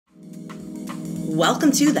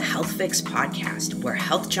Welcome to the Health Fix podcast, where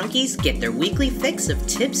health junkies get their weekly fix of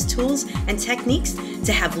tips, tools, and techniques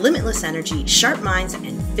to have limitless energy, sharp minds,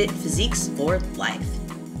 and fit physiques for life.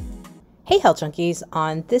 Hey, health junkies.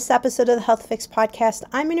 On this episode of the Health Fix podcast,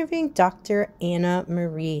 I'm interviewing Dr. Anna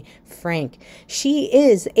Marie Frank. She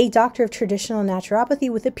is a doctor of traditional naturopathy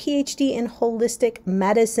with a PhD in holistic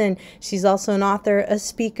medicine. She's also an author, a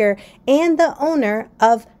speaker, and the owner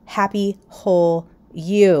of Happy Whole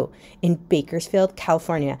You in Bakersfield,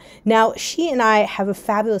 California. Now, she and I have a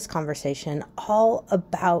fabulous conversation all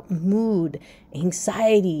about mood,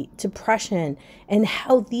 anxiety, depression, and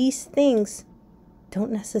how these things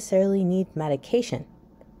don't necessarily need medication,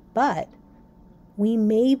 but we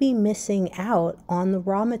may be missing out on the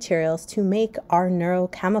raw materials to make our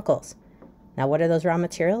neurochemicals. Now, what are those raw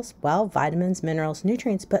materials? Well, vitamins, minerals,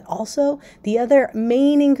 nutrients, but also the other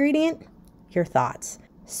main ingredient, your thoughts.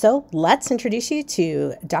 So let's introduce you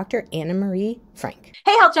to Dr. Anna Marie Frank.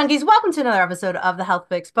 Hey, health junkies. Welcome to another episode of the Health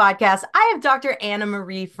Fix podcast. I have Dr. Anna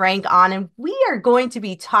Marie Frank on, and we are going to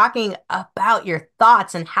be talking about your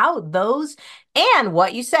thoughts and how those and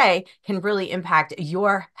what you say can really impact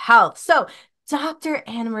your health. So, Dr.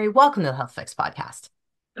 Anna Marie, welcome to the Health Fix podcast.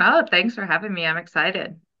 Oh, thanks for having me. I'm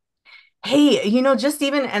excited. Hey, just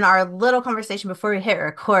even in our little conversation before we hit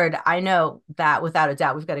record, I know that without a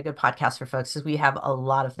doubt, we've got a good podcast for folks because we have a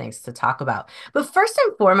lot of things to talk about. But first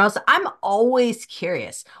and foremost, I'm always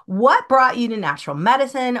curious, what brought you to natural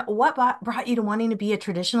medicine? What brought you to wanting to be a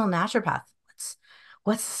traditional naturopath?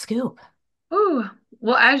 What's the scoop? Ooh,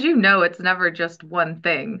 well, as you know, it's never just one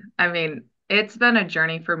thing. I mean, it's been a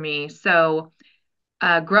journey for me. So,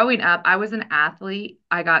 growing up, I was an athlete.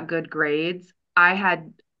 I got good grades. I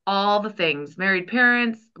had all the things, married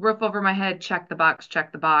parents, roof over my head, check the box,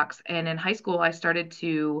 check the box. And in high school, I started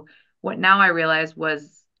to, what now I realize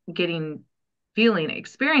was experiencing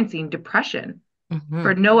depression Mm-hmm.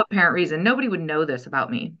 for no apparent reason. Nobody would know this about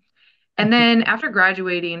me. And Mm-hmm. then after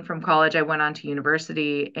graduating from college, I went on to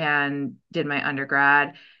university and did my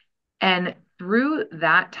undergrad. And through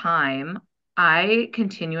that time, I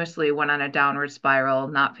continuously went on a downward spiral,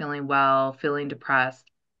 not feeling well, feeling depressed.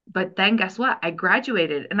 But then guess what? I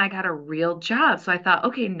graduated and I got a real job. So I thought,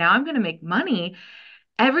 okay, now I'm going to make money.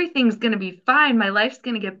 Everything's going to be fine. My life's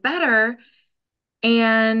going to get better.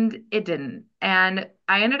 And it didn't. And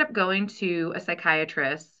I ended up going to a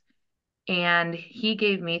psychiatrist and he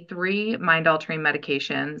gave me three mind altering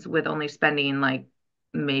medications with only spending like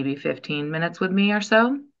maybe 15 minutes with me or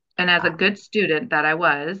so. And as a Wow. good student that I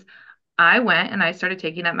was, I went and I started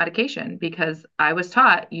taking that medication because I was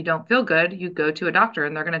taught you don't feel good, you go to a doctor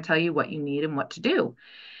and they're going to tell you what you need and what to do.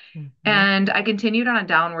 Mm-hmm. And I continued on a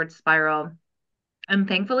downward spiral. And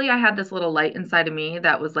thankfully, I had this little light inside of me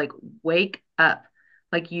that was like, wake up.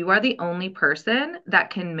 Like, you are the only person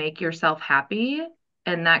that can make yourself happy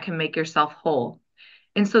and that can make yourself whole.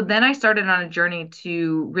 And so then I started on a journey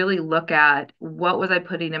to really look at what was I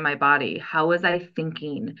putting in my body? How was I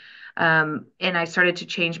thinking? And I started to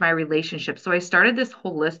change my relationship. So I started this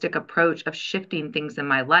holistic approach of shifting things in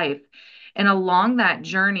my life. And along that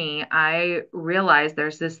journey, I realized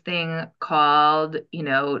there's this thing called,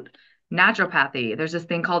 naturopathy. There's this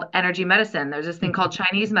thing called energy medicine. There's this thing called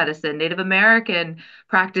Chinese medicine, Native American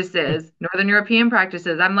practices, Northern European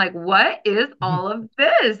practices. I'm like, what is all of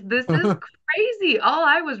this? This is crazy. All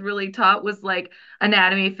I was really taught was like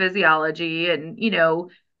anatomy, physiology, and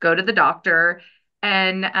go to the doctor.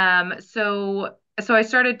 And so I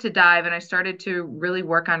started to dive and I started to really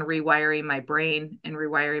work on rewiring my brain and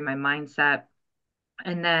rewiring my mindset.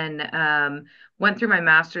 And then went through my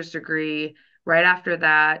master's degree. Right after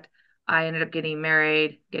that, I ended up getting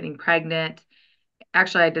married, getting pregnant.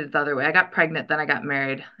 Actually, I did it the other way. I got pregnant, then I got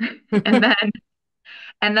married.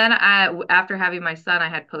 And then after having my son, I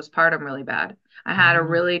had postpartum really bad. I had a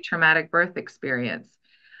Mm-hmm. really traumatic birth experience.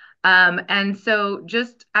 And so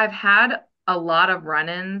just I've had a lot of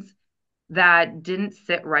run-ins that didn't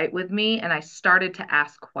sit right with me. And I started to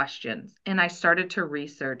ask questions and I started to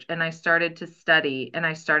research and I started to study and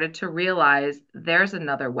I started to realize there's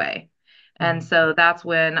another way. And so that's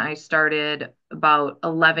when I started about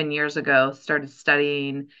 11 years ago, started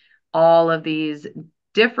studying all of these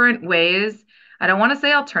different ways. I don't want to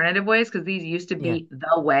say alternative ways because these used to Yeah. be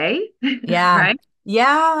the way, Yeah. right?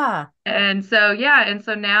 Yeah. And so, yeah, and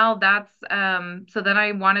so now so then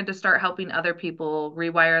I wanted to start helping other people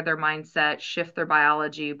rewire their mindset, shift their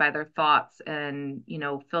biology by their thoughts, and,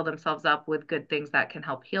 fill themselves up with good things that can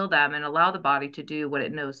help heal them and allow the body to do what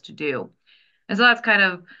it knows to do. And so that's kind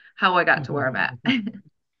of how I got to where I'm at.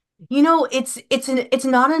 It's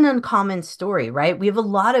not an uncommon story, right? We have a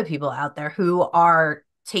lot of people out there who are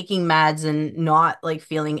taking meds and not like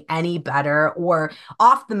feeling any better, or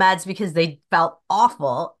off the meds because they felt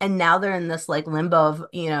awful, and now they're in this like limbo of,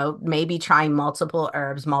 maybe trying multiple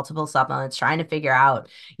herbs, multiple supplements, trying to figure out,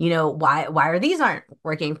 why are these aren't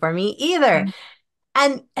working for me either. Mhm.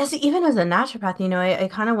 And even as a naturopath, I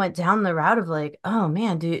kind of went down the route of like, oh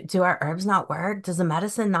man, do our herbs not work? Does the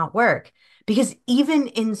medicine not work? Because even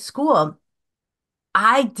in school,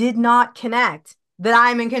 I did not connect that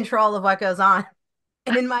I'm in control of what goes on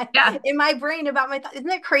in my Yeah. in my brain about my thoughts. Isn't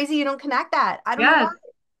that crazy? You don't connect that. I don't know why. Yes.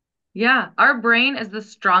 Yeah. Our brain is the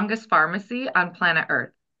strongest pharmacy on planet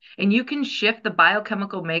Earth. And you can shift the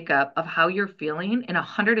biochemical makeup of how you're feeling in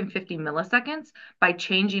 150 milliseconds by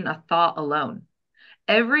changing a thought alone.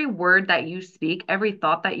 Every word that you speak, every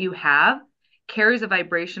thought that you have carries a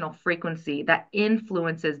vibrational frequency that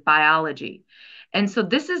influences biology. And so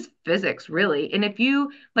this is physics, really. And if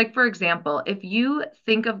you, like, for example, if you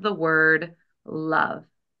think of the word love,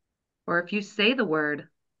 or if you say the word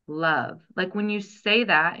love, like when you say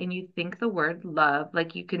that and you think the word love,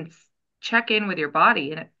 like you can check in with your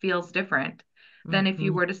body and it feels different than if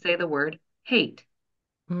you Mm-hmm. were to say the word hate.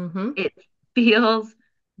 Mm-hmm. It feels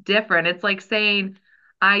different. It's like saying,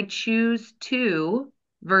 I choose to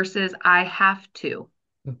versus I have to.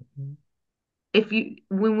 Mm-hmm.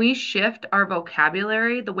 When we shift our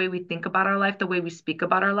vocabulary, the way we think about our life, the way we speak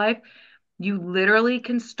about our life, you literally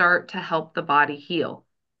can start to help the body heal.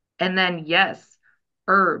 And then, yes,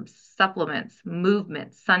 herbs, supplements,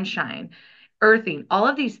 movement, sunshine, earthing, all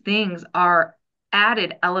of these things are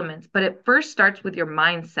added elements, but it first starts with your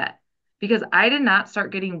mindset. Because I did not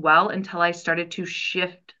start getting well until I started to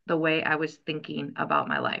shift the way I was thinking about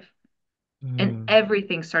my life. And Mm.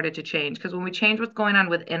 everything started to change. Because when we change what's going on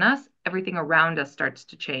within us, everything around us starts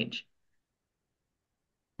to change.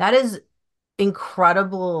 That is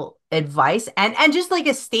incredible advice, and just like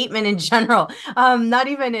a statement in general. Not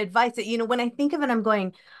even advice. When I think of it, I'm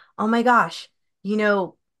going, oh my gosh, you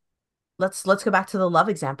know, let's go back to the love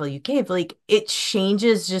example you gave. Like it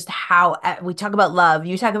changes just how we talk about love.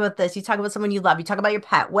 You talk about this, you talk about someone you love, you talk about your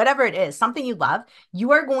pet, whatever it is, something you love,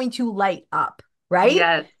 you are going to light up, right?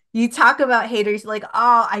 Yes. You talk about haters like,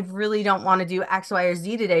 oh, I really don't want to do X, Y, or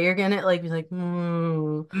Z today. You're gonna like be like,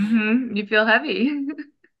 hmm. You feel heavy.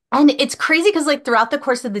 And it's crazy because like throughout the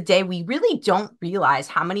course of the day, we really don't realize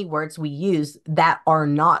how many words we use that are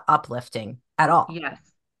not uplifting at all. Yes.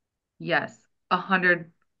 Yes.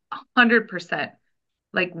 100%.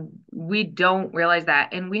 Like we don't realize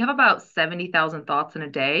that. And we have about 70,000 thoughts in a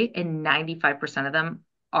day, and 95% of them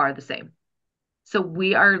are the same. So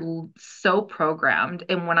we are so programmed.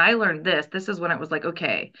 And when I learned this, this is when it was like,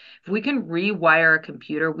 okay, if we can rewire a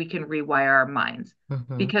computer, we can rewire our minds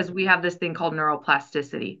Hmm. because we have this thing called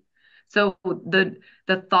neuroplasticity. So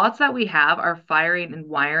the thoughts that we have are firing and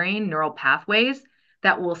wiring neural pathways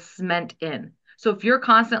that will cement in. So if you're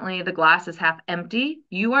constantly the glass is half empty,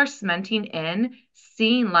 you are cementing in,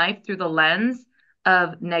 seeing life through the lens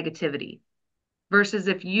of negativity versus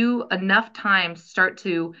if you enough times start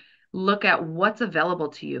to look at what's available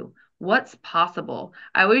to you, what's possible.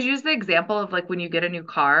 I always use the example of like when you get a new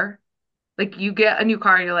car, like you get a new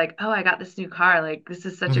car and you're like, oh, I got this new car. Like this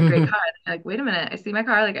is such a great car. And you're like, wait a minute, I see my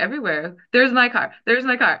car like everywhere. There's my car. There's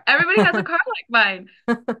my car. Everybody has a car like mine.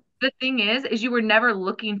 The thing is you were never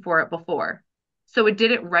looking for it before. So it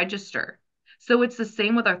didn't register. So it's the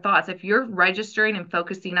same with our thoughts. If you're registering and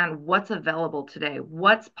focusing on what's available today,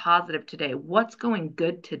 what's positive today, what's going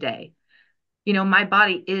good today, my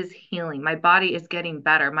body is healing. My body is getting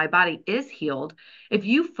better. My body is healed. If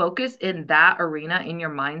you focus in that arena in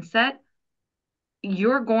your mindset,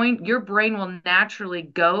 your brain will naturally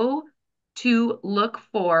go to look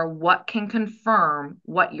for what can confirm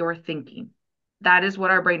what you're thinking. That is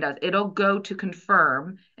what our brain does. It'll go to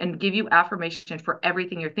confirm and give you affirmation for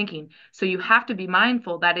everything you're thinking. So you have to be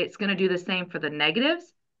mindful that it's going to do the same for the negatives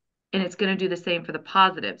and it's going to do the same for the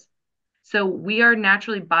positives. So we are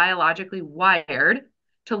naturally biologically wired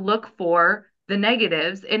to look for the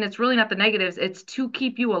negatives, and it's really not the negatives, it's to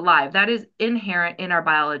keep you alive. That is inherent in our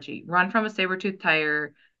biology. Run from a saber-toothed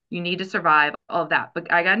tiger, you need to survive, all of that.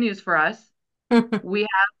 But I got news for us. We have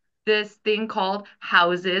this thing called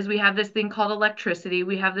houses, we have this thing called electricity,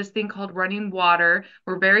 we have this thing called running water.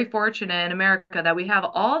 We're very fortunate in America that we have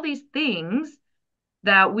all these things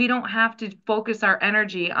that we don't have to focus our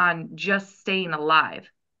energy on just staying alive.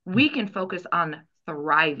 We can focus on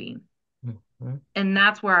thriving. And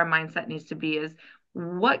that's where our mindset needs to be is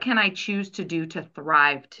what can I choose to do to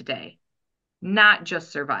thrive today? Not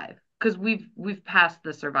just survive. Because we've passed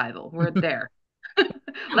the survival. We're there.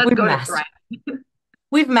 Let's We've go to mastered. thrive.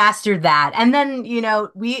 we've mastered that. And then,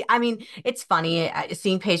 I mean, it's funny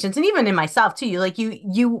seeing patients and even in myself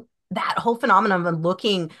too. That whole phenomenon of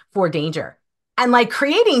looking for danger and like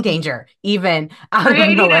creating danger even out of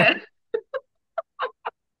Creating nowhere. it.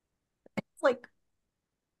 It's like,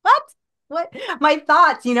 what? What? My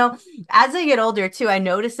thoughts, as I get older too, I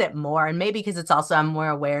notice it more. And maybe because it's also, I'm more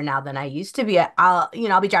aware now than I used to be. I'll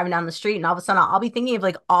be driving down the street and all of a sudden I'll be thinking of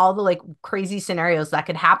like all the like crazy scenarios that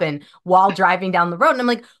could happen while driving down the road. And I'm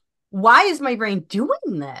like, why is my brain doing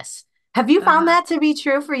this? Have you found Uh-huh. that to be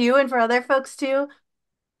true for you and for other folks too?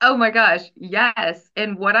 Oh my gosh, yes.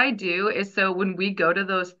 And what I do is so when we go to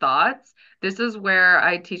those thoughts, this is where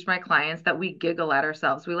I teach my clients that we giggle at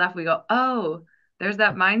ourselves. We laugh, we go, oh, there's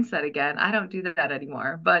that mindset again. I don't do that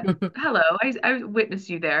anymore. But hello, I witnessed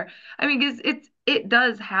you there. I mean, it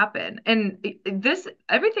does happen. And this,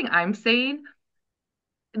 everything I'm saying,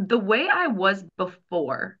 the way I was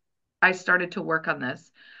before I started to work on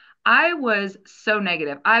this, I was so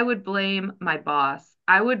negative. I would blame my boss.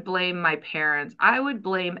 I would blame my parents. I would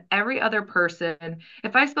blame every other person.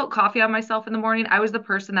 If I spilled coffee on myself in the morning, I was the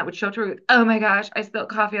person that would show up to her, oh my gosh, I spilled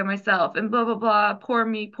coffee on myself and blah, blah, blah. Poor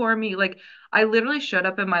me, poor me. Like I literally showed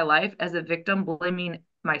up in my life as a victim, blaming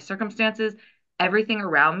my circumstances, everything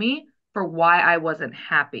around me for why I wasn't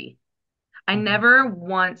happy. I Mhm. never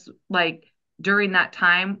once, like during that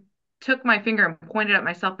time, took my finger and pointed at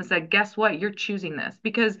myself and said, guess what? You're choosing this.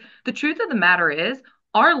 Because the truth of the matter is,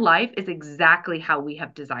 our life is exactly how we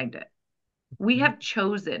have designed it. We have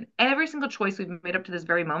chosen every single choice we've made up to this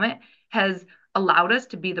very moment has allowed us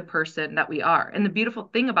to be the person that we are. And the beautiful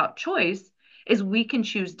thing about choice is we can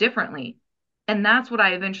choose differently. And that's what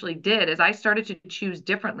I eventually did is I started to choose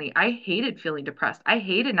differently. I hated feeling depressed. I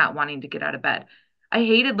hated not wanting to get out of bed. I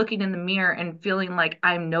hated looking in the mirror and feeling like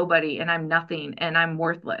I'm nobody and I'm nothing and I'm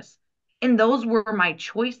worthless. And those were my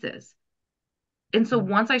choices. And so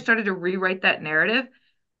once I started to rewrite that narrative,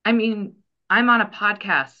 I mean, I'm on a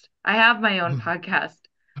podcast. I have my own podcast.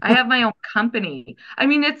 I have my own company. I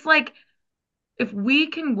mean, it's like if we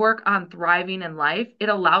can work on thriving in life, it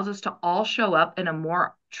allows us to all show up in a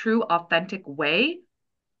more true, authentic way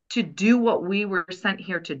to do what we were sent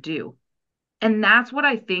here to do. And that's what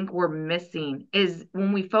I think we're missing is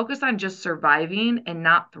when we focus on just surviving and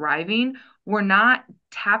not thriving, we're not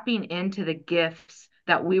tapping into the gifts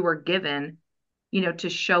that we were given, to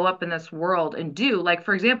show up in this world and do. Like,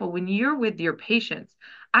 for example, when you're with your patients,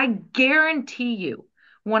 I guarantee you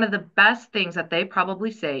one of the best things that they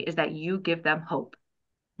probably say is that you give them hope.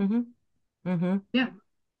 Hmm. Hmm. Yeah.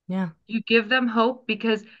 Yeah. You give them hope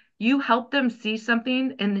because you help them see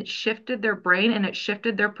something and it shifted their brain and it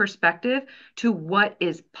shifted their perspective to what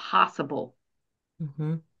is possible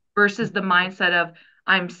Hmm. versus the mindset of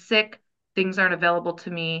I'm sick, things aren't available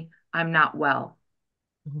to me, I'm not well.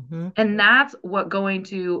 Hmm. And that's what going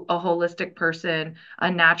to a holistic person, a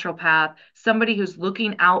naturopath, somebody who's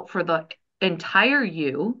looking out for the entire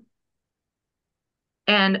you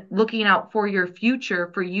and looking out for your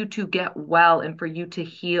future for you to get well and for you to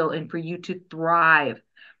heal and for you to thrive.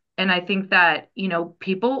 And I think that,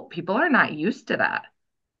 people are not used to that.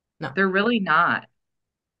 No. They're really not.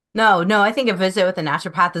 No, no, I think a visit with a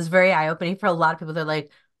naturopath is very eye-opening for a lot of people. They're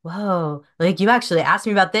like, whoa, like you actually asked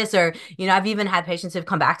me about this. Or, I've even had patients who've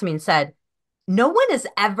come back to me and said, no one has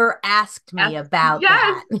ever asked me Yes. about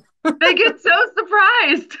Yes. that. They get so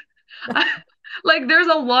surprised. Like there's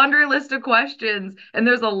a laundry list of questions and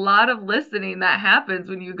there's a lot of listening that happens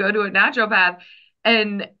when you go to a naturopath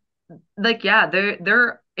and like yeah,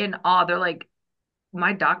 they're in awe. They're like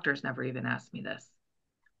my doctor's never even asked me this.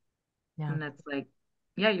 Yeah. And it's like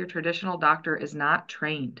yeah, your traditional doctor is not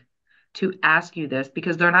trained to ask you this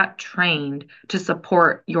because they're not trained to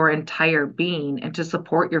support your entire being and to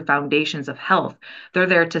support your foundations of health. They're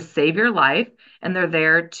there to save your life and they're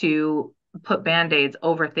there to put band-aids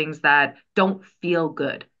over things that don't feel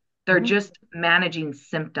good. They're Hmm. just managing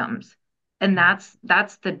symptoms. And that's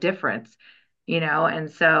the difference,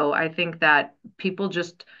 And so I think that people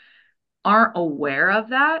just aren't aware of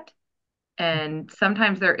that and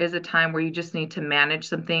sometimes there is a time where you just need to manage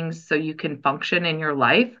some things so you can function in your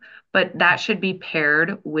life, but that should be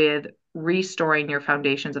paired with restoring your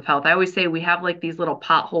foundations of health. I always say we have like these little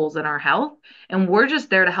potholes in our health, and we're just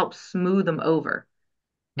there to help smooth them over.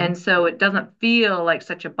 Hmm. And so it doesn't feel like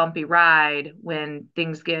such a bumpy ride when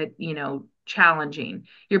things get, challenging.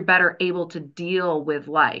 You're better able to deal with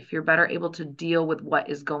life. You're better able to deal with what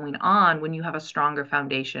is going on when you have a stronger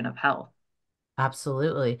foundation of health.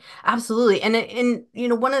 Absolutely. Absolutely. And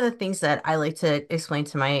one of the things that I like to explain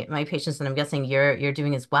to my patients, and I'm guessing you're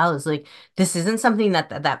doing as well, is like this isn't something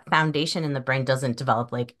that foundation in the brain doesn't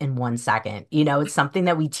develop like in 1 second. It's something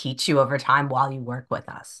that we teach you over time while you work with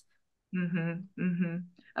us.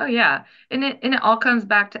 Oh yeah. And it all comes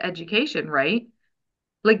back to education, right?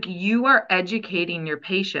 Like you are educating your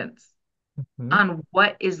patients Mhm. on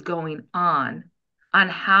what is going on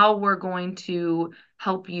how we're going to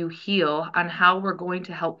help you heal, on how we're going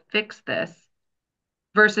to help fix this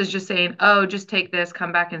versus just saying, "Oh, just take this,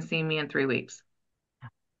 come back and see me in 3 weeks."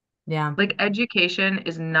 Yeah. Like education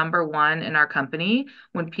is number one in our company.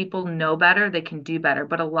 When people know better, they can do better.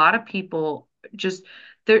 But a lot of people just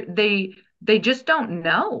they just don't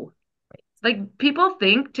know. Like people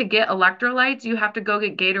think to get electrolytes, you have to go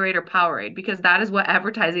get Gatorade or Powerade because that is what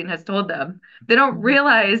advertising has told them. They don't Mhm.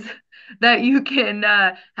 realize that you can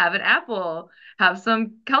have an apple, have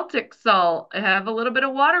some Celtic salt, have a little bit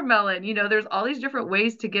of watermelon. There's all these different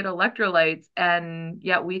ways to get electrolytes, and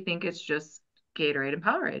yet we think it's just Gatorade and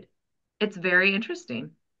Powerade. It's very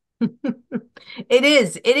interesting. It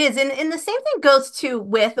is. It is. And the same thing goes to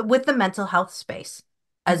with the mental health space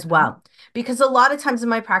as Hmm. well. Because a lot of times in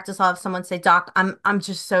my practice, I'll have someone say, Doc, I'm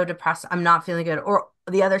just so depressed. I'm not feeling good. Or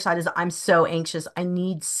the other side is I'm so anxious. I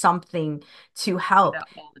need something to See help. that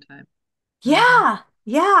all the time. Hmm. Yeah.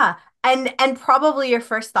 Yeah. And probably your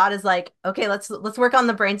first thought is like, okay, let's work on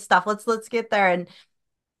the brain stuff. Let's get there. And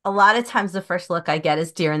a lot of times the first look I get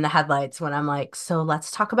is deer in the headlights when I'm like, so let's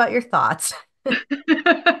talk about your thoughts.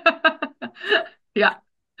 Yeah.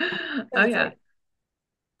 And Oh it's yeah. like,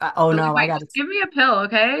 oh I was like, no, I wait, got just give me a pill,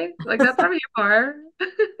 okay? Like that's what I'm here for.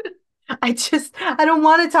 I don't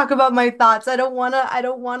want to talk about my thoughts. I don't want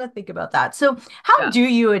to think about that. So how Yeah. do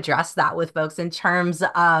you address that with folks in terms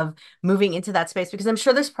of moving into that space? Because I'm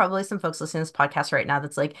sure there's probably some folks listening to this podcast right now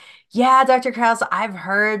that's like, yeah, Dr. Krause, I've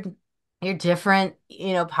heard your different,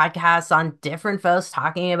 podcasts on different folks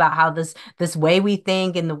talking about how this way we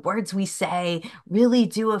think and the words we say really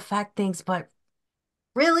do affect things, but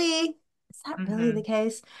really? Is that really the Hmm.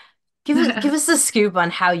 case? Give us a scoop on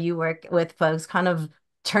how you work with folks, kind of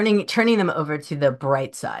turning them over to the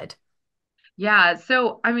bright side. Yeah.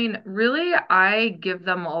 So, I mean, really, I give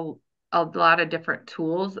them a lot of different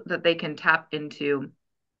tools that they can tap into.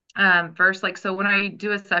 First, like, so when I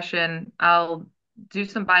do a session, I'll do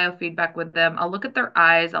some biofeedback with them. I'll look at their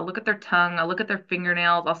eyes, I'll look at their tongue, I'll look at their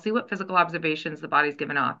fingernails, I'll see what physical observations the body's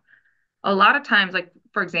given off. A lot of times, like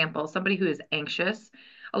for example, somebody who is anxious,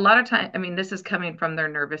 a lot of time, I mean, this is coming from their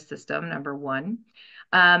nervous system, number one.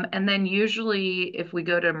 And then usually if we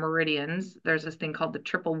go to meridians, there's this thing called the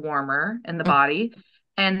triple warmer in the body.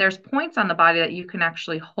 And there's points on the body that you can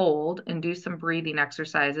actually hold and do some breathing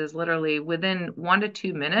exercises. Literally within 1 to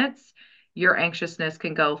 2 minutes, your anxiousness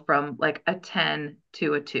can go from like a 10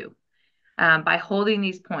 to a 2. By holding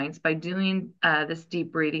these points, by doing this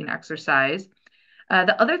deep breathing exercise.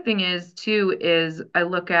 The other thing is too is I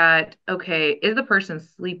look at, okay, is the person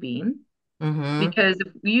sleeping? Mm-hmm. Because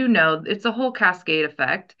if it's a whole cascade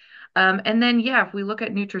effect. And then yeah, if we look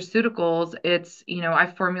at nutraceuticals, it's, I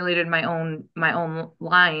formulated my own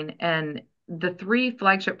line, and the three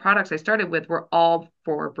flagship products I started with were all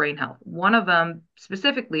for brain health. One of them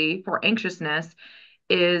specifically for anxiousness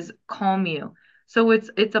is Calm You. So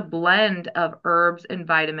it's a blend of herbs and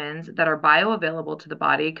vitamins that are bioavailable to the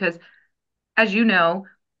body because as you know,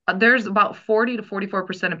 there's about 40 to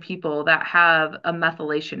 44% of people that have a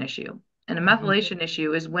methylation issue. And a Mm-hmm. methylation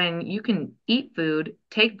issue is when you can eat food,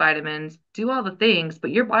 take vitamins, do all the things,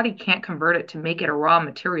 but your body can't convert it to make it a raw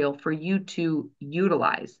material for you to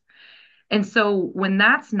utilize. And so when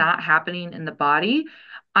that's not happening in the body,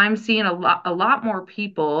 I'm seeing a lot more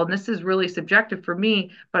people, and this is really subjective for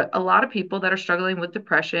me, but a lot of people that are struggling with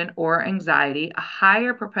depression or anxiety, a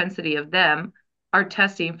higher propensity of them are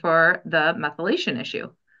testing for the methylation issue.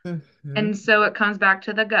 Mm-hmm. And so it comes back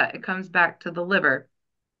to the gut, it comes back to the liver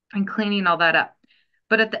and cleaning all that up.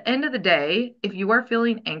 But at the end of the day, if you are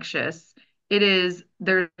feeling anxious, there's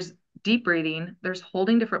deep breathing, there's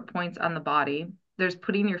holding different points on the body, there's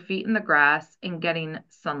putting your feet in the grass and getting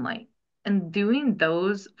sunlight. And doing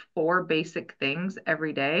those four basic things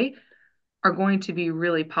every day are going to be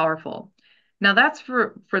really powerful. Now that's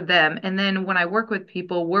for them. And then when I work with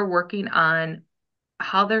people, we're working on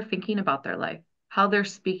how they're thinking about their life, how they're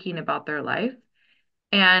speaking about their life,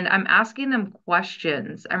 and I'm asking them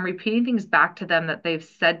questions. I'm repeating things back to them that they've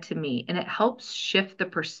said to me, and it helps shift the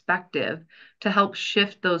perspective to help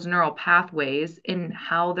shift those neural pathways in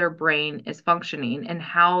how their brain is functioning and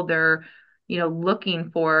how they're,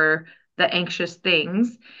 looking for the anxious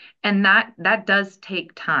things. And that does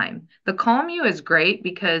take time. The Calm You is great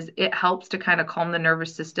because it helps to kind of calm the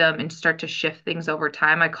nervous system and start to shift things over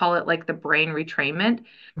time. I call it like the brain retrainment,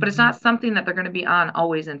 but it's Mhm. not something that they're going to be on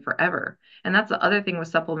always and forever. And that's the other thing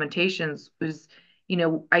with supplementations is,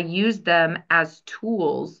 I use them as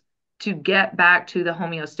tools to get back to the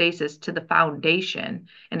homeostasis, to the foundation.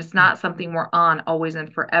 And it's not something we're on always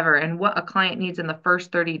and forever. And what a client needs in the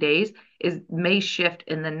first 30 days is may shift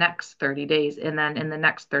in the next 30 days and then in the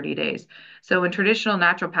next 30 days. So in traditional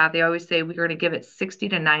naturopathy, I always say we're going to give it 60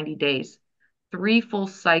 to 90 days, 3 full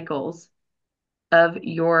cycles of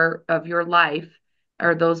your life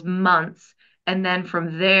or those months. And then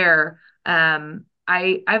from there,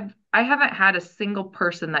 I haven't had a single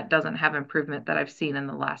person that doesn't have improvement that I've seen in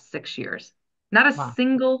the last 6 years. Not a Wow.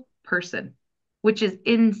 single person, which is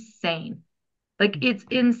insane. Like it's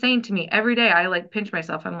insane to me. Every day I like pinch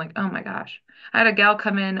myself. I'm like, oh my gosh. I had a gal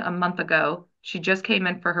come in a month ago. She just came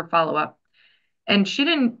in for her follow-up. And she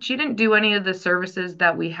didn't do any of the services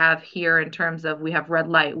that we have here in terms of we have red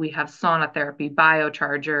light, we have sauna therapy,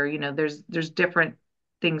 biocharger, there's different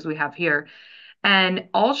things we have here. And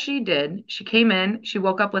all she did, she came in, she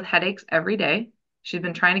woke up with headaches every day. She's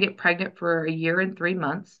been trying to get pregnant for a year and 3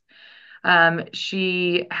 months.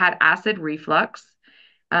 She had acid reflux.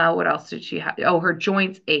 What else did she have? Oh, her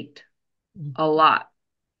joints ached a lot.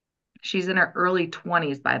 She's in her early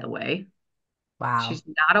 20s, by the way. Wow. She's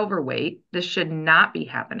not overweight. This should not be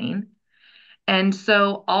happening. And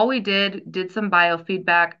so all we did some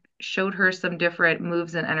biofeedback, showed her some different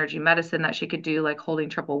moves in energy medicine that she could do, like holding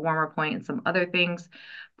triple warmer point and some other things.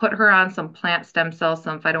 Put her on some plant stem cells,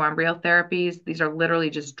 some phytoembryo therapies. These are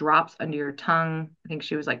literally just drops under your tongue. I think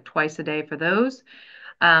she was like twice a day for those.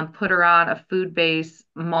 Put her on a food-based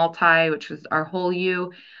multi, which was our whole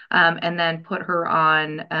U, and then put her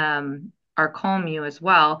on our Calm U as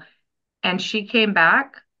well. And she came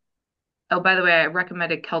back. Oh, by the way, I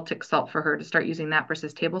recommended Celtic salt for her to start using that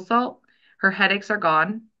versus table salt. Her headaches are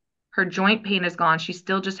gone. Her joint pain is gone. She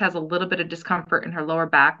still just has a little bit of discomfort in her lower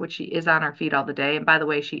back, which she is on her feet all the day. And by the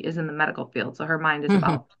way, she is in the medical field, so her mind is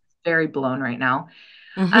about very blown right now.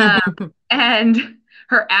 Um, and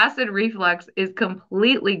her acid reflux is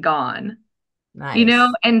completely gone,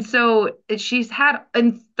 Nice. and so she's had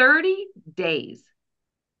in 30 days,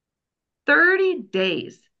 30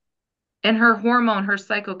 days, and her hormone, her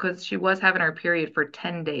cycle, because she was having her period for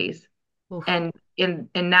 10 days. Oof. And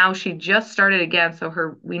now she just started again.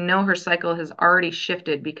 So we know her cycle has already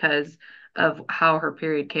shifted because of how her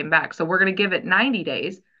period came back. So we're going to give it 90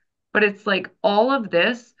 days, but it's like all of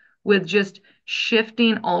this with just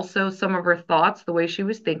shifting also some of her thoughts, the way she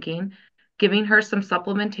was thinking, giving her some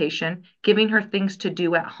supplementation, giving her things to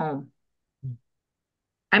do at home.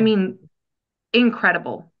 I mean,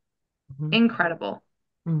 incredible, incredible.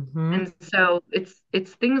 Mm-hmm. And so it's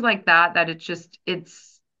things like that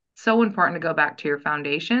it's so important to go back to your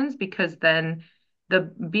foundations because then the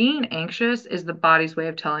being anxious is the body's way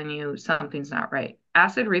of telling you something's not right.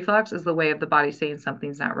 Acid reflux is the way of the body saying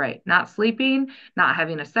something's not right. Not sleeping, not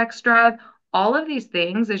having a sex drive, all of these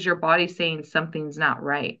things is your body saying something's not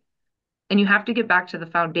right. And you have to get back to the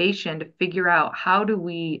foundation to figure out how do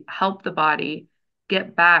we help the body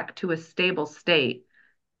get back to a stable state,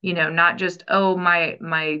 not just, oh, my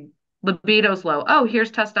libido's low. Oh,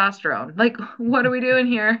 here's testosterone. Like, what are we doing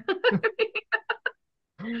here?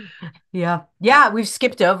 Yeah. Yeah, we've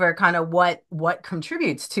skipped over kind of what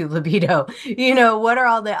contributes to libido. What are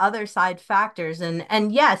all the other side factors?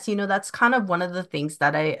 And yes, that's kind of one of the things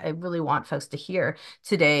that I really want folks to hear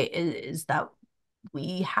today is that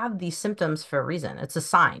we have these symptoms for a reason. It's a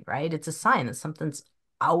sign, right? It's a sign that something's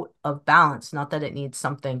out of balance, not that it needs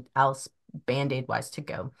something else band-aid wise to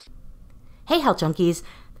go. Hey, health junkies.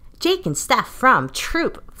 Jake and Steph from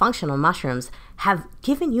Troop Functional Mushrooms have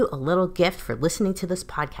given you a little gift for listening to this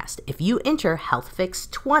podcast. If you enter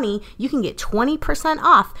HealthFix20, you can get 20%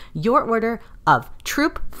 off your order of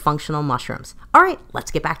Troop Functional Mushrooms. All right,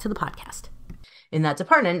 let's get back to the podcast. In that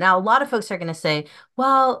department. Now, a lot of folks are going to say,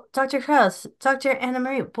 well, Dr. Krause, Dr. Anna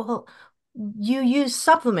Marie, well, you use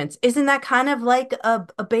supplements. Isn't that kind of like a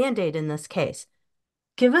Band-Aid in this case?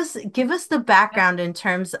 Give us the background in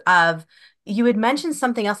terms of you had mentioned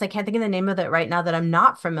something else. I can't think of the name of it right now that I'm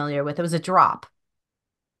not familiar with. It was a drop.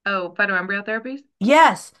 Oh, phytoembryo therapies?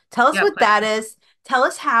 Yes. Tell us Yeah, what that is. Tell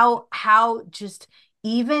us how just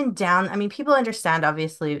even down. I mean, people understand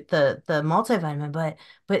obviously the multivitamin,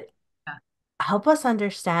 but yeah. help us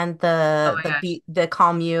understand Oh the my gosh. the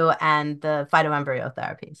Calm You and the phytoembryo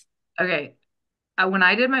therapies. Okay. When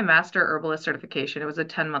I did my master herbalist certification, it was a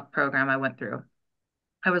 10-month program I went through.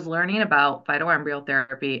 I was learning about phytoembryo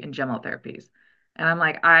therapy and gemotherapies. And I'm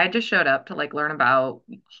like, I just showed up to like learn about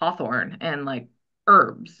hawthorn and like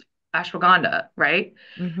herbs, ashwagandha, right?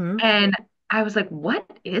 Mm-hmm. And I was like, what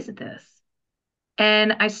is this?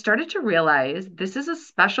 And I started to realize this is a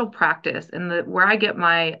special practice, and the where I get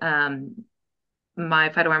my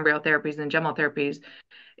phytoembryo therapies and gemmel therapies,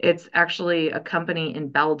 it's actually a company in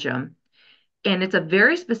Belgium. And it's a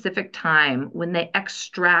very specific time when they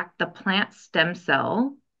extract the plant stem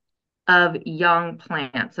cell of young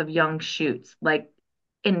plants, of young shoots. Like,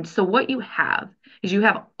 and so what you have is you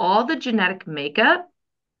have all the genetic makeup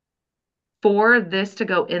for this to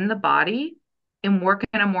go in the body and work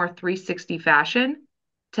in a more 360 fashion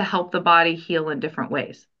to help the body heal in different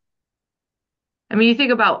ways. I mean, you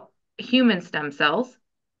think about human stem cells,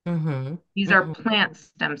 Mm-hmm. these are Mm-hmm. plant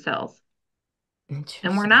stem cells, and we're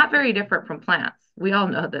Interesting. not very different from plants. We all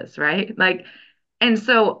know this, right? Like, and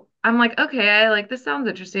so I'm like, okay, I like this sounds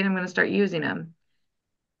interesting. I'm going to start using them.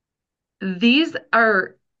 These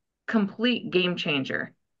are complete game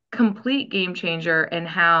changer in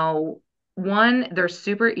how one, they're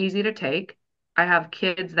super easy to take. I have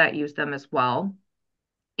kids that use them as well.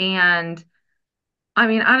 And I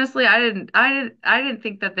mean, honestly, I didn't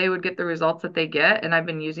think that they would get the results that they get, and I've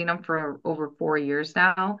been using them for over 4 years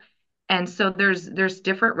now. And so there's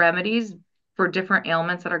different remedies for different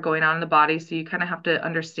ailments that are going on in the body. So you kind of have to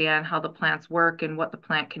understand how the plants work and what the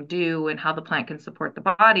plant can do and how the plant can support the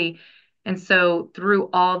body. And so through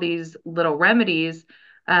all these little remedies,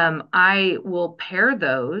 I will pair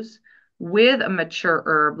those with a mature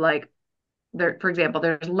herb like there, for example,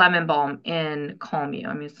 there's lemon balm in Calm You.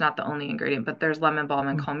 I mean, it's not the only ingredient, but there's lemon balm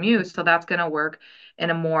in Calm You. So that's going to work in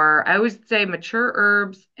a more, I always say mature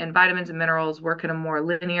herbs and vitamins and minerals work in a more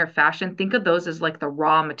linear fashion. Think of those as like the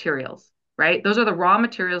raw materials, right? Those are the raw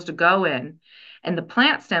materials to go in. And the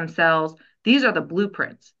plant stem cells, these are the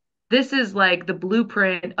blueprints. This is like the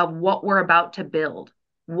blueprint of what we're about to build,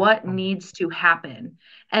 what needs to happen.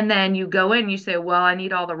 And then you go in, you say, well, I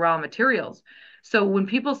need all the raw materials. So when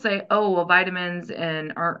people say, oh, well, vitamins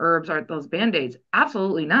and our herbs aren't those band-aids,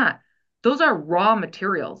 absolutely not. Those are raw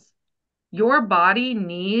materials. Your body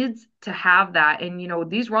needs to have that. And,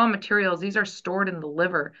 these raw materials, these are stored in the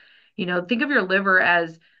liver. Think of your liver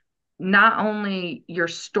as not only your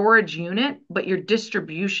storage unit, but your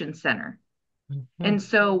distribution center. Mm-hmm. And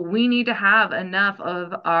so we need to have enough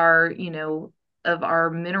of our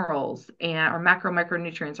minerals and our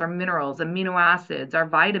micronutrients, our minerals, amino acids, our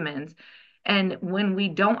vitamins. And when we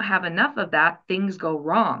don't have enough of that, things go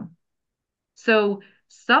wrong. So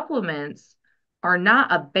supplements are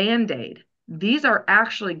not a band-aid. These are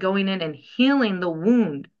actually going in and healing the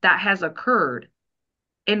wound that has occurred.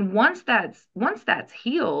 And once that's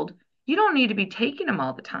healed, you don't need to be taking them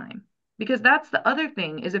all the time. Because that's the other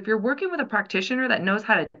thing is if you're working with a practitioner that knows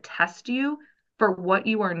how to test you for what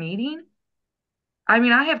you are needing. I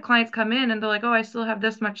mean, I have clients come in and they're like, "Oh, I still have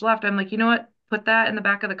this much left." I'm like, "You know what? Put that in the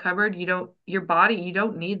back of the cupboard. Your body, you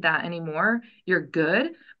don't need that anymore. You're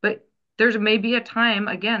good." But there's maybe a time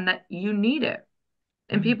again that you need it.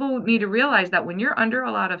 And people need to realize that when you're under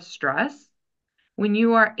a lot of stress, when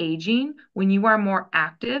you are aging, when you are more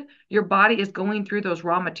active, your body is going through those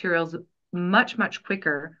raw materials much, much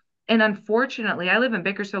quicker. And unfortunately, I live in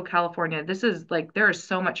Bakersfield, California. This is like, there is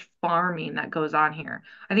so much farming that goes on here.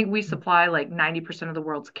 I think we supply like 90% of the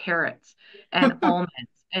world's carrots and almonds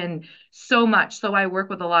and so much. So I work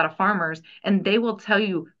with a lot of farmers, and they will tell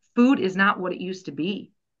you food is not what it used to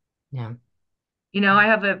be. Yeah. I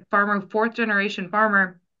have a farmer, fourth generation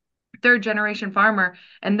farmer, third generation farmer,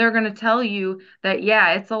 and they're going to tell you that,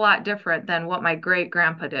 yeah, it's a lot different than what my great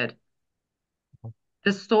grandpa did.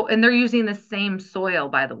 And they're using the same soil,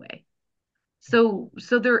 by the way. So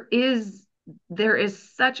there is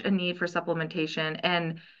such a need for supplementation.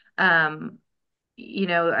 And um,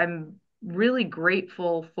 I'm really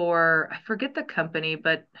grateful for, I forget the company,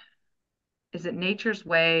 but is it Nature's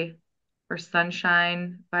Way or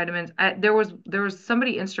Sunshine Vitamins? There was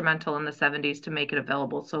somebody instrumental in the 70s to make it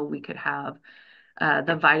available so we could have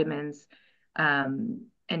the vitamins and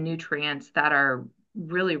nutrients that are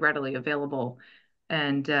really readily available.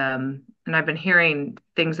 And I've been hearing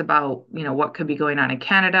things about, what could be going on in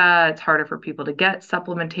Canada. It's harder for people to get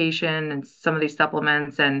supplementation and some of these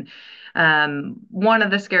supplements. And one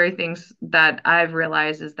of the scary things that I've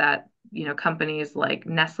realized is that, companies like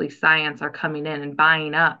Nestle Science are coming in and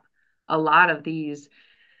buying up a lot of these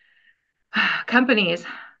companies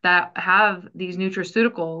that have these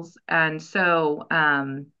nutraceuticals. And so,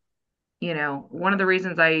 one of the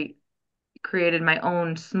reasons I created my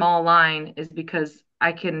own small line is because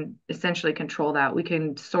I can essentially control that. We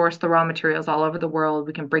can source the raw materials all over the world.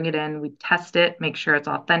 We can bring it in, we test it, make sure it's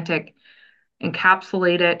authentic,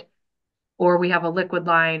 encapsulate it, or we have a liquid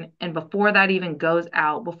line. And before that even goes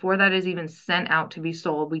out, before that is even sent out to be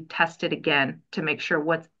sold, we test it again to make sure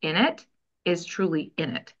what's in it is truly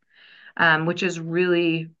in it, which is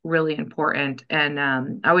really, really important. And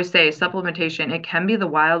I always say supplementation, it can be the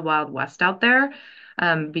wild, wild west out there,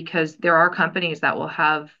 because there are companies that will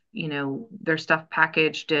have, their stuff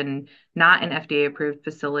packaged and not in FDA approved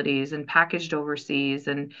facilities and packaged overseas.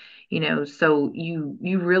 And, so you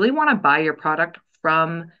really want to buy your product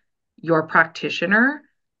from your practitioner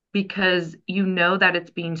because you know that it's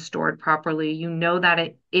being stored properly. You know that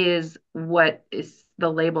it is what is the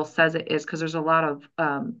label says it is, because there's a lot of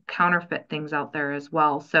counterfeit things out there as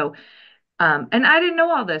well. So, and I didn't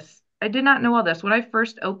know all this. I did not know all this. When I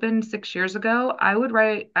first opened 6 years ago, I would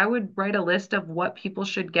write a list of what people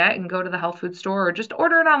should get and go to the health food store or just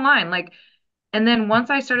order it online. Like, and then once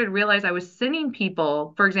I started to realize I was sending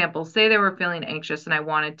people, for example, say they were feeling anxious and I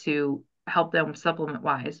wanted to help them supplement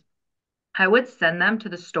wise, I would send them to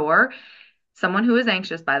the store, someone who is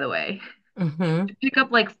anxious, by the way, Mm-hmm. to pick up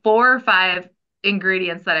like 4 or 5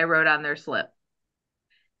 ingredients that I wrote on their slip.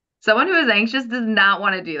 Someone who is anxious does not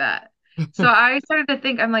want to do that. So I started to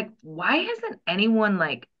think, I'm like, why hasn't anyone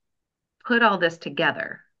like put all this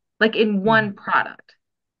together, like in one product?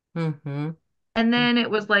 Mm-hmm. And then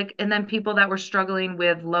it was like, and then people that were struggling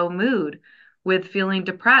with low mood, with feeling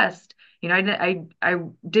depressed. I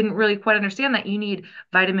didn't really quite understand that you need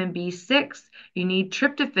vitamin B6, you need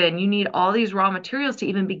tryptophan, you need all these raw materials to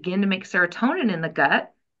even begin to make serotonin in the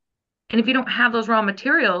gut. And if you don't have those raw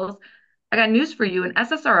materials, I got news for you. An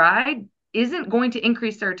SSRI isn't going to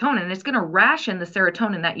increase serotonin. It's going to ration the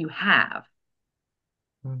serotonin that you have.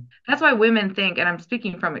 That's why women think, and I'm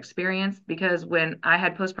speaking from experience, because when I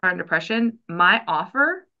had postpartum depression, the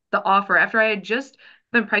offer after I had just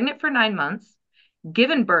been pregnant for 9 months,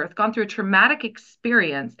 given birth, gone through a traumatic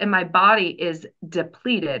experience, and my body is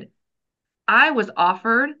depleted, I was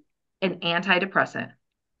offered an antidepressant.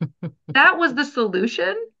 That was the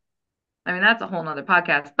solution. I mean, that's a whole nother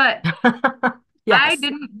podcast, but I Yes.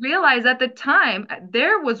 didn't realize at the time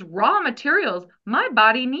there was raw materials my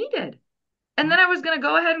body needed. And then I was going to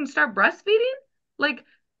go ahead and start breastfeeding. Like,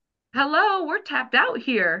 hello, we're tapped out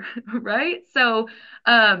here, right? So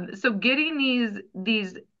getting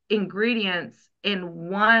these ingredients in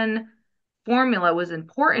one formula was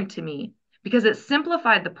important to me because it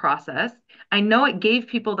simplified the process. I know it gave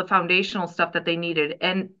people the foundational stuff that they needed,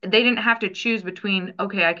 and they didn't have to choose between,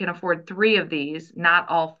 okay, I can afford 3 of these, not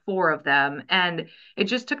all 4 of them. And it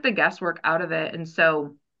just took the guesswork out of it. And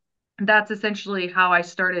so that's essentially how I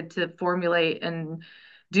started to formulate and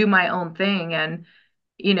do my own thing. And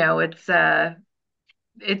it's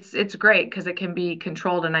great because it can be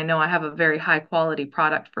controlled, and I know I have a very high quality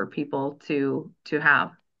product for people to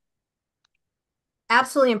have.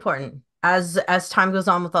 Absolutely important as time goes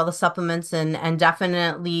on with all the supplements and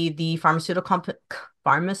definitely the pharmaceutical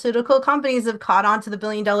companies have caught on to the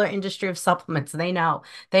billion-dollar industry of supplements. They know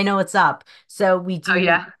what's up. So we Oh do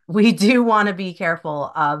yeah. we do want to be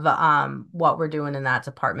careful of what we're doing in that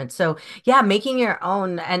department. So yeah, making your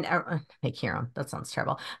own and making your own, that sounds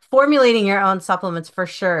terrible. Formulating your own supplements for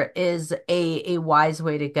sure is a wise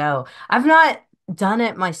way to go. I've not done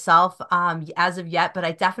it myself as of yet, but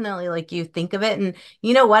I definitely like you think of it. And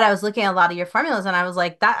you know what? I was looking at a lot of your formulas and I was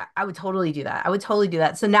like, that I would totally do that. I would totally do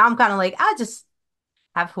that. So now I'm kind of like, I just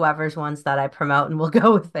have whoever's ones that I promote and we'll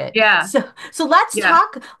go with it. Yeah. So Yeah.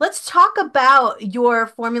 let's talk about your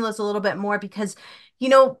formulas a little bit more because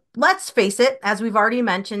let's face it, as we've already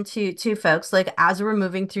mentioned to folks, like as we're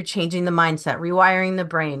moving through changing the mindset, rewiring the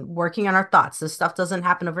brain, working on our thoughts, this stuff doesn't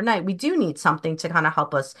happen overnight. We do need something to kind of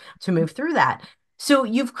help us to move through that. So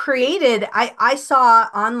you've created, I saw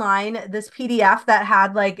online this PDF that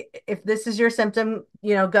had like, if this is your symptom,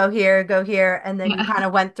 go here. And then you Yeah. kind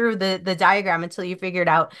of went through the diagram until you figured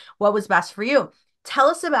out what was best for you. Tell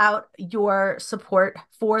us about your support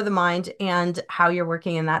for the mind and how you're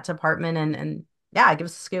working in that department and yeah, give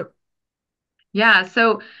us a scoop. Yeah.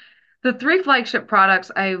 So the 3 flagship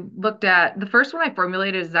products I looked at, the first one I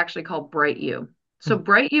formulated is actually called Bright U. So Mm.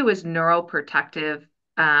 Bright U is neuroprotective.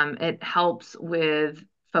 It helps with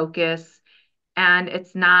focus, and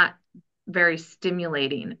it's not very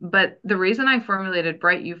stimulating. But the reason I formulated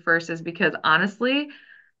Bright U first is because honestly,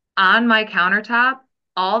 on my countertop,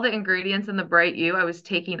 all the ingredients in the Bright U, I was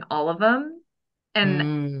taking all of them,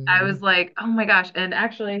 and I was Mm. like, oh my gosh. And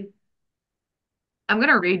actually, I'm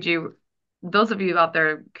gonna read you, those of you out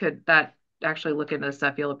there could that actually look into this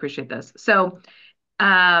stuff, you'll appreciate this.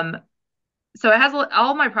 Um, so it has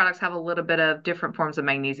all my products have a little bit of different forms of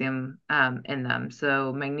magnesium in them.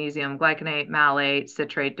 So magnesium glycinate, malate,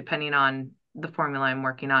 citrate, depending on the formula I'm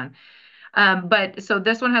working on. But so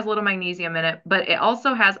this one has a little magnesium in it, but it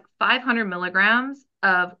also has 500 milligrams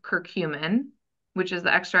of curcumin, which is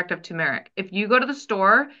the extract of turmeric. If you go to the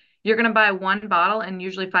store, you're going to buy one bottle, and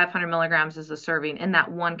usually 500 milligrams is a serving in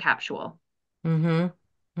that one capsule. Mm-hmm. And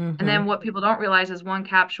Mm-hmm. then what people don't realize is one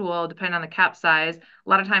capsule, depending on the cap size, a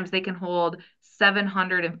lot of times they can hold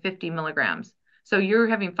 750 milligrams. So you're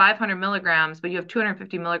having 500 milligrams, but you have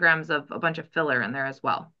 250 milligrams of a bunch of filler in there as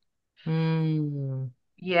well. Mm.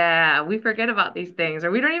 Yeah, we forget about these things,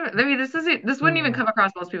 or we don't even, I mean, this wouldn't even Mm. come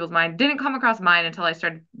across most people's mind. Didn't come across mine until I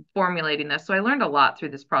started formulating this. So I learned a lot through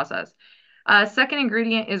this process. Second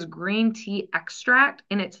ingredient is green tea extract,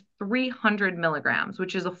 and it's 300 milligrams,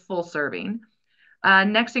 which is a full serving.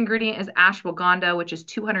 Next ingredient is ashwagandha, which is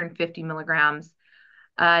 250 milligrams.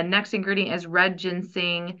 Next ingredient is red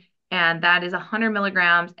ginseng, and that is 100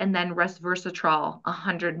 milligrams, and then resveratrol,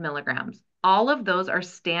 100 milligrams. All of those are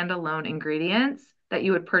standalone ingredients that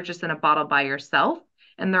you would purchase in a bottle by yourself,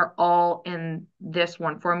 and they're all in this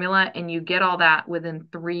one formula, and you get all that within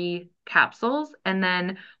 3 capsules. And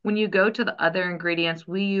then when you go to the other ingredients,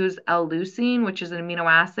 we use L-leucine, which is an amino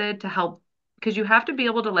acid to help, because you have to be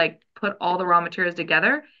able to like put all the raw materials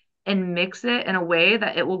together and mix it in a way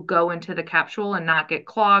that it will go into the capsule and not get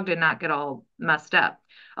clogged and not get all messed up.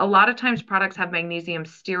 A lot of times products have magnesium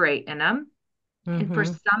stearate in them. And for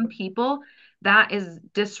Mm-hmm. some people, that is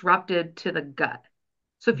disrupted to the gut.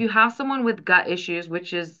 So if you have someone with gut issues,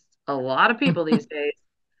 which is a lot of people these days,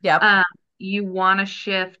 Yep. um, you want to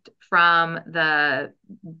shift from the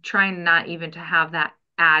trying not even to have that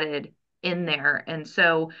added in there. And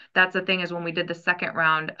so that's the thing is when we did the second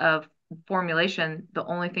round of formulation, the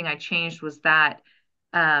only thing I changed was that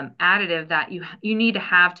additive that you need to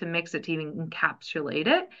have to mix it to even encapsulate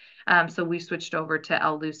it. So we switched over to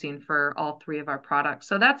L-leucine for all 3 of our products.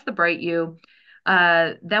 So that's the Bright You.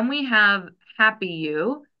 Then we have Happy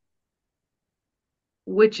You,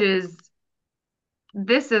 which is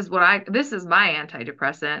this is my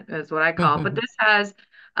antidepressant is what I call, but this has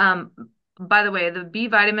um by the way, the B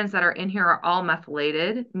vitamins that are in here are all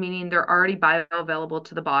methylated, meaning they're already bioavailable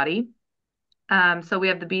to the body. So we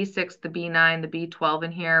have the B6, the B9, the B12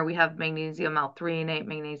 in here. We have magnesium L-threonate,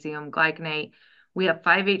 magnesium glycinate. We have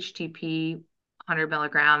 5-HTP, 100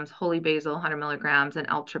 milligrams, holy basil, 100 milligrams, and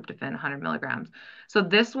L-tryptophan, 100 milligrams. So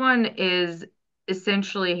this one is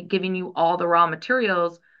essentially giving you all the raw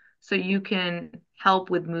materials so you can help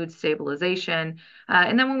with mood stabilization.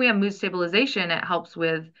 And then when we have mood stabilization, it helps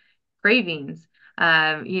with cravings.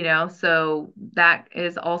 So that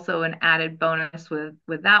is also an added bonus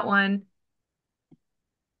with that one.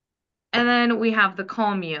 And then we have the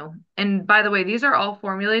Calm You. And by the way, these are all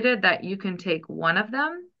formulated that you can take one of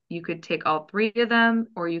them, you could take all 3 of them,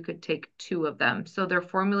 or you could take 2 of them. So they're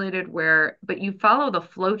formulated but you follow the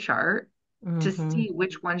flow chart to Mm-hmm. see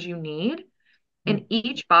which ones you need. And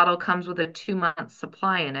each bottle comes with a 2-month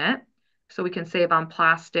supply in it. So we can save on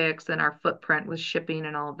plastics and our footprint with shipping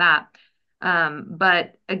and all of that.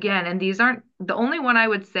 But again, and these aren't the only one I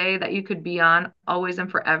would say that you could be on always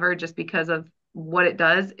and forever just because of what it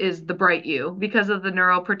does is the Bright You because of the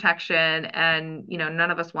neural protection. And, none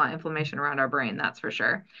of us want inflammation around our brain, that's for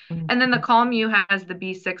sure. And then the Mm-hmm. Calm You has the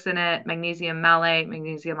B6 in it, magnesium malate,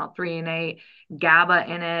 magnesium L-threonate, GABA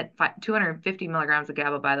in it, 250 milligrams of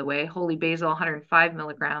GABA, by the way, holy basil, 105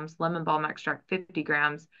 milligrams, lemon balm extract, 50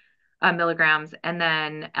 milligrams, and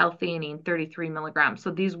then L-theanine, 33 milligrams. So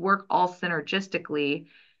these work all synergistically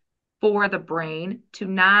for the brain to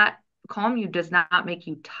not calm you does not make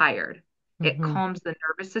you tired. It Mm-hmm. calms the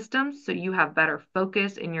nervous system so you have better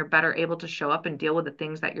focus and you're better able to show up and deal with the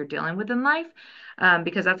things that you're dealing with in life.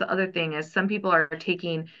 Because that's the other thing is some people are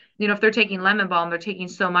taking, if they're taking lemon balm, they're taking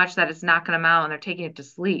so much that it's knocking them out and they're taking it to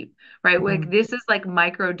sleep, right? Like this is like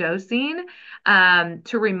micro dosing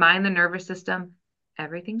to remind the nervous system,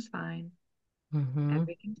 everything's fine. Mm-hmm.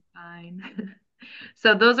 Everything's fine.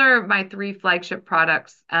 So those are my 3 flagship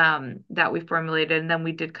products that we formulated. And then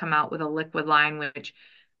we did come out with a liquid line, which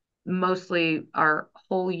mostly our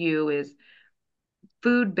whole U is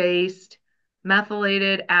food-based,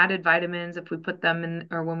 methylated, added vitamins if we put them in,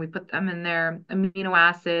 or when we put them in there, amino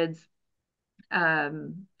acids, a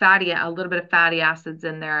little bit of fatty acids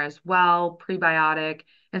in there as well, prebiotic.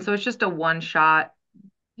 And so it's just a one shot,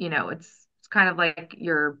 it's kind of like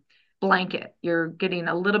your blanket. You're getting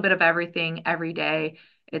a little bit of everything every day.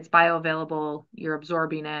 It's bioavailable, you're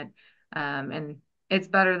absorbing it. And it's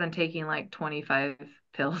better than taking like 25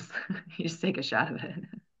 pills. You just take a shot of it.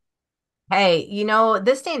 Hey,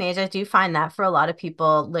 this day and age, I do find that for a lot of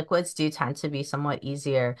people, liquids do tend to be somewhat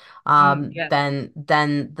easier Yes. than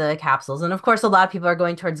the capsules. And of course, a lot of people are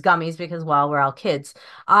going towards gummies because, well, we're all kids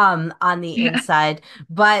on the Yeah. inside.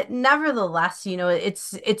 But nevertheless,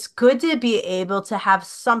 it's good to be able to have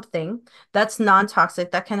something that's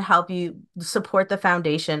non-toxic that can help you support the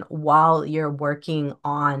foundation while you're working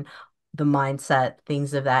on the mindset,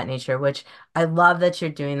 things of that nature, which I love that you're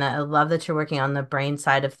doing that. I love that you're working on the brain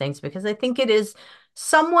side of things because I think it is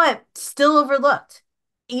somewhat still overlooked,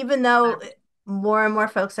 even though more and more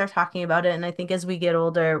folks are talking about it. And I think as we get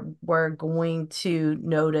older, we're going to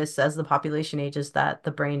notice as the population ages that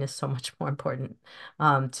the brain is so much more important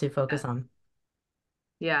to focus on.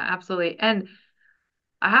 Yeah, absolutely. And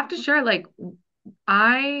I have to share, like,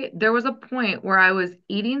 there was a point where I was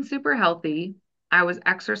eating super healthy, I was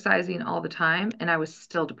exercising all the time, and I was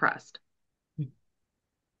still depressed.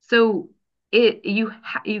 So you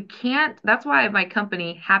can't, that's why my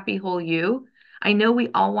company, Happy Whole You, I know we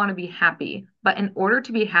all want to be happy, but in order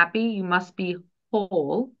to be happy, you must be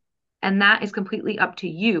whole. And that is completely up to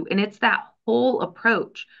you. And it's that whole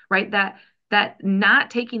approach, right? That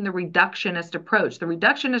not taking the reductionist approach. The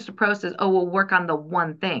reductionist approach is, oh, we'll work on the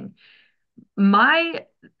one thing. My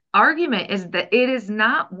argument is that it is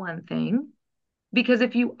not one thing, because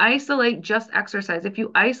if you isolate just exercise, if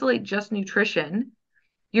you isolate just nutrition,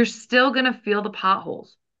 you're still going to feel the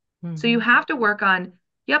potholes. So you Mhm. have to work on,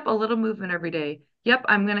 yep, a little movement every day. Yep,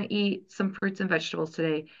 I'm going to eat some fruits and vegetables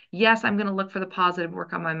today. Yes, I'm going to look for the positive,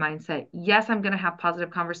 work on my mindset. Yes, I'm going to have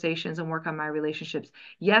positive conversations and work on my relationships.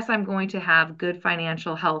 Yes, I'm going to have good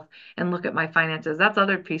financial health and look at my finances. That's the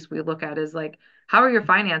other piece we look at is like, how are your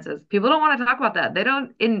finances? People don't want to talk about that. They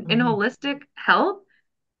don't in Mhm. holistic health.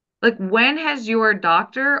 Like, when has your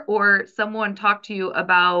doctor or someone talked to you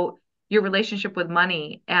about your relationship with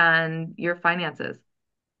money and your finances?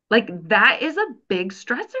 Like, that is a big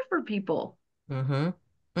stressor for people. Mhm.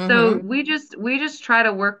 So Mhm. we just try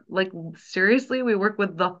to work, like, seriously, we work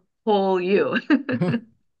with the whole you.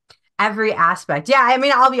 Every aspect. Yeah, I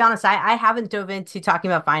mean, I'll be honest, I haven't dove into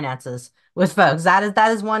talking about finances with folks.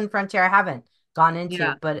 That is one frontier I haven't gone into,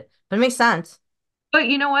 Yeah. but it makes sense. But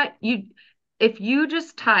you know what? If you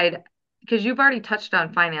just tied, because you've already touched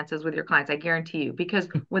on finances with your clients, I guarantee you, because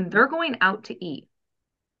when they're going out to eat,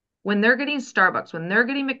 when they're getting Starbucks, when they're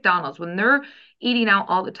getting McDonald's, when they're eating out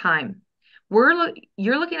all the time,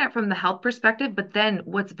 you're looking at it from the health perspective. But then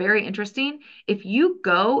what's very interesting, if you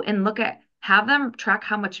go and have them track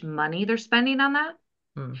how much money they're spending on that,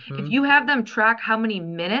 if Hmm. you have them track how many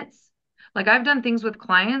minutes, like I've done things with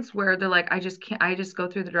clients where they're like, I just can't, I just go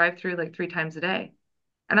through the drive-through like 3 times a day.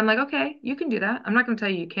 And I'm like, okay, you can do that. I'm not going to tell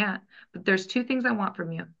you you can't, but there's two things I want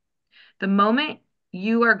from you. The moment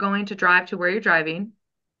you are going to drive to where you're driving,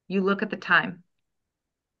 you look at the time.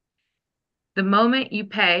 The moment you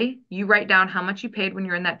pay, you write down how much you paid when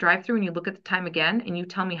you're in that drive-through and you look at the time again and you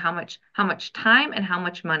tell me how much time and how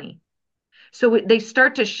much money. So they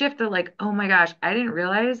start to shift. They're like, "Oh my gosh, I didn't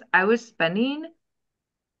realize I was spending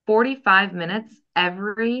 45 minutes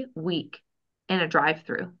every week in a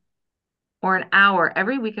drive-through or an hour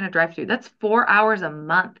every week in a drive-through. That's 4 hours a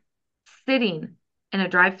month sitting in a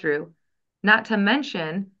drive-through. Not to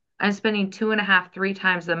mention, I'm spending two and a half, 3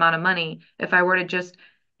 times the amount of money if I were to just,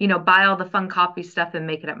 buy all the fun coffee stuff and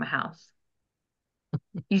make it at my house.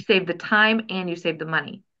 You save the time and you save the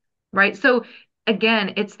money, right? So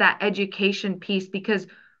again, it's that education piece because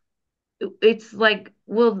it's like,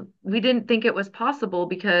 well, we didn't think it was possible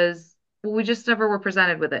because we just never were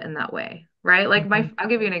presented with it in that way, right? Like Hmm. I'll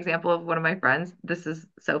give you an example of one of my friends. This is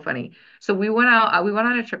so funny. So we went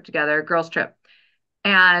on a trip together, girls trip,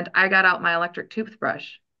 and I got out my electric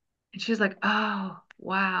toothbrush. And she's like, oh,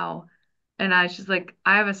 wow. And she's like,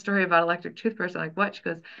 I have a story about electric toothbrush. I'm like, what? She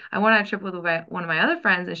goes, I went on a trip with one of my other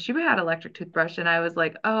friends and she had electric toothbrush. And I was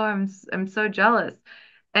like, oh, I'm so jealous.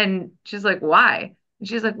 And she's like, why? And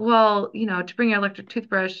she's like, well, to bring your electric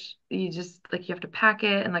toothbrush, you just like, you have to pack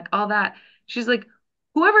it and like all that. She's like,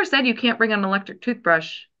 whoever said you can't bring an electric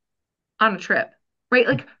toothbrush on a trip, right?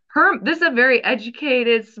 Like this is a very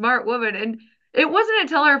educated, smart woman. And it wasn't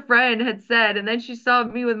until her friend had said, and then she saw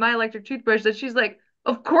me with my electric toothbrush that she's like,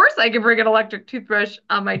 of course I can bring an electric toothbrush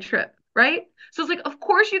on my trip, right? So it's like, of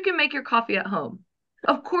course you can make your coffee at home.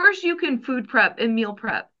 Of course you can food prep and meal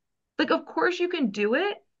prep. Like, of course you can do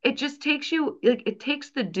it. It just takes you, like, it takes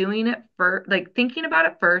the doing it first, like thinking about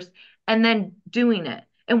it first, and then doing it.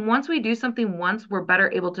 And once we do something once, we're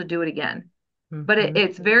better able to do it again. But Hmm.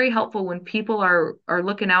 it's very helpful when people are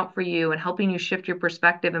looking out for you and helping you shift your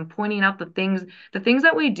perspective and pointing out the things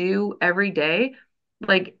that we do every day,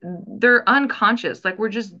 like they're unconscious, like we're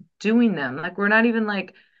just doing them, like we're not even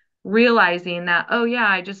like realizing that, oh yeah,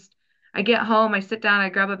 I get home, I sit down, I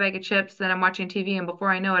grab a bag of chips, then I'm watching TV, and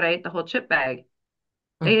before I know it, I ate the whole chip bag.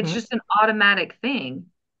 It's Hmm. just an automatic thing,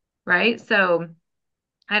 right? So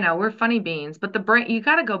I know we're funny beings, but the brain, you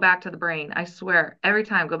got to go back to the brain. I swear, every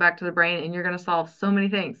time go back to the brain and you're going to solve so many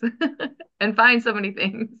things and find so many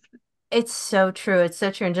things. It's so true. It's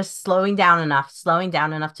so true. And just slowing down enough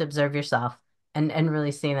to observe yourself and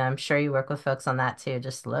really seeing that. I'm sure you work with folks on that too.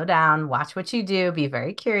 Just slow down, watch what you do, be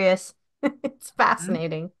very curious. It's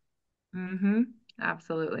fascinating. Mm-hmm.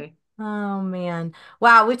 Absolutely. Oh man.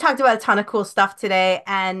 Wow, we talked about a ton of cool stuff today,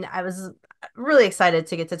 and I was really excited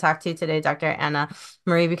to get to talk to you today, Dr. Anna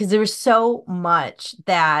Marie, because there was so much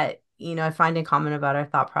that, I find in common about our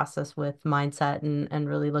thought process with mindset and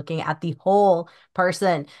really looking at the whole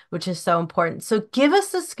person, which is so important. So give us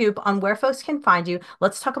the scoop on where folks can find you.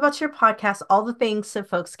 Let's talk about your podcast, all the things so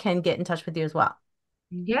folks can get in touch with you as well.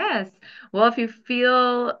 Yes. Well, if you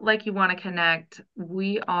feel like you want to connect,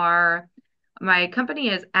 my company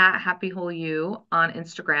is at Happy Whole You on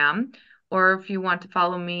Instagram, or if you want to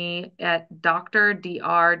follow me at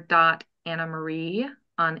dr.dr.annamarie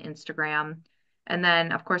on Instagram. And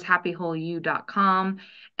then, of course, happywholeyou.com.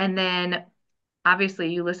 And then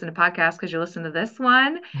obviously you listen to podcasts because you listen to this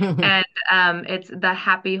one. And it's the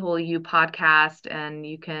Happy Whole You podcast. And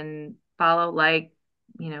you can follow,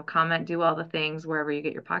 comment, do all the things wherever you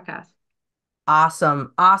get your podcast.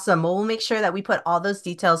 Awesome. Awesome. Well, we'll make sure that we put all those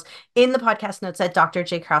details in the podcast notes at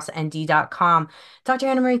drjkrauseND.com. Dr.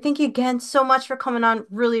 Anna Marie, thank you again so much for coming on.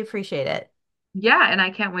 Really appreciate it. Yeah, and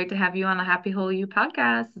I can't wait to have you on the Happy Whole You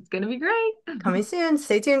podcast. It's going to be great. Coming soon.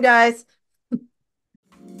 Stay tuned, guys.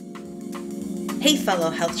 Hey,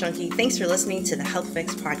 fellow health junkie, thanks for listening to the Health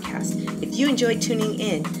Fix podcast. If you enjoyed tuning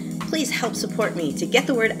in, please help support me to get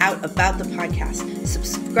the word out about the podcast.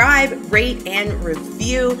 Subscribe, rate, and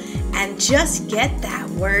review, and just get that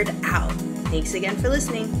word out. Thanks again for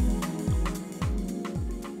listening.